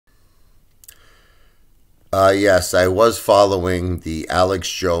Yes, I was following the Alex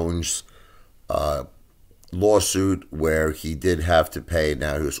Jones uh, lawsuit where he did have to pay.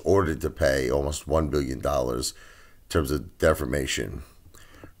 Now he was ordered to pay almost $1 billion in terms of defamation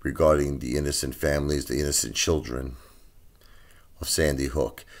regarding the innocent families, the innocent children of Sandy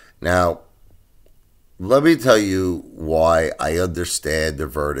Hook. Now, let me tell you why I understand the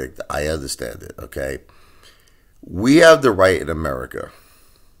verdict. I understand it, okay? We have the right in America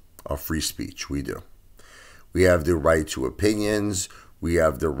of free speech. We do. We have the right to opinions. We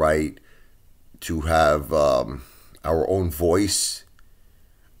have the right to have our own voice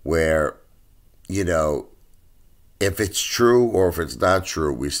where, you know, if it's true or if it's not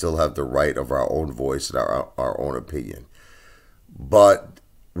true, we still have the right of our own voice and our own opinion. But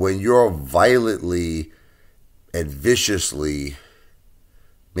when you're violently and viciously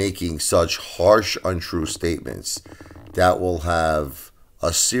making such harsh, untrue statements that will have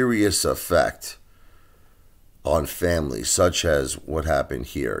a serious effect on families, such as what happened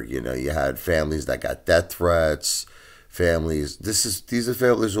here. You know, you had families that got death threats, families. These are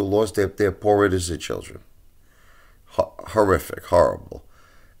families who lost their poor innocent children. Horrific, horrible.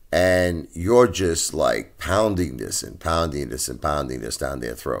 And you're just like pounding this and pounding this and pounding this down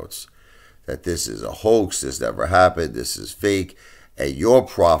their throats. That this is a hoax, this never happened, this is fake, and you're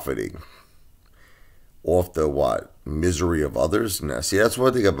profiting off the what? Misery of others? Now, see, that's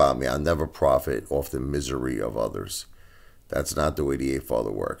one thing about me. I'll never profit off the misery of others. That's not the way the Eighth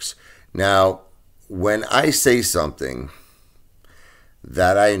Father works. Now, when I say something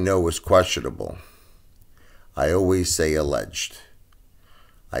that I know is questionable, I always say alleged.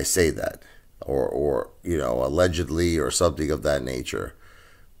 I say that. Or you know, allegedly or something of that nature.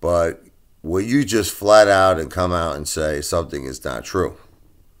 But when you just flat out and come out and say something is not true,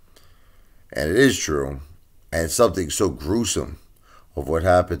 and it is true, and something so gruesome of what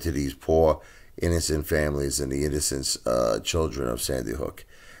happened to these poor innocent families and the innocent children of Sandy Hook,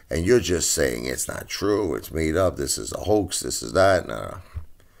 and you're just saying it's not true, it's made up, this is a hoax, this is that, no.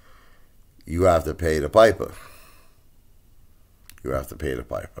 You have to pay the piper. You have to pay the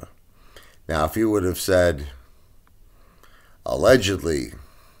piper. Now, if you would have said, allegedly,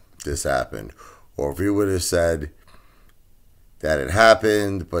 this happened, or if you would have said that it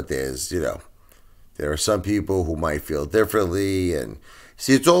happened, but there's, you know, there are some people who might feel differently, and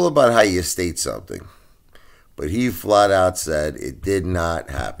see, it's all about how you state something. But he flat out said it did not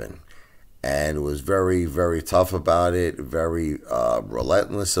happen, and was very, very tough about it, very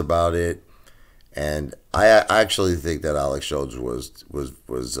relentless about it. And I actually think that Alex Jones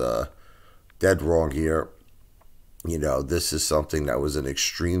was dead wrong here. You know, this is something that was an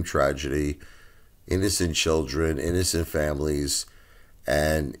extreme tragedy, innocent children, innocent families,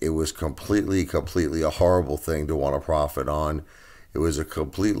 and it was completely a horrible thing to want to profit on. It was a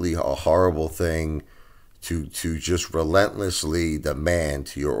horrible thing to just relentlessly demand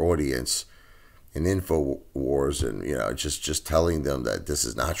to your audience in InfoWars, and you know, just telling them that this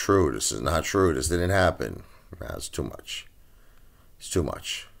is not true, this is not true, this didn't happen. It's too much. It's too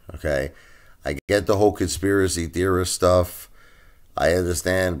much. Okay, I get the whole conspiracy theorist stuff. I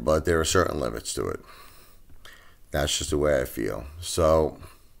understand, but there are certain limits to it. That's just the way I feel. So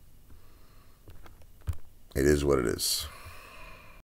it is what it is.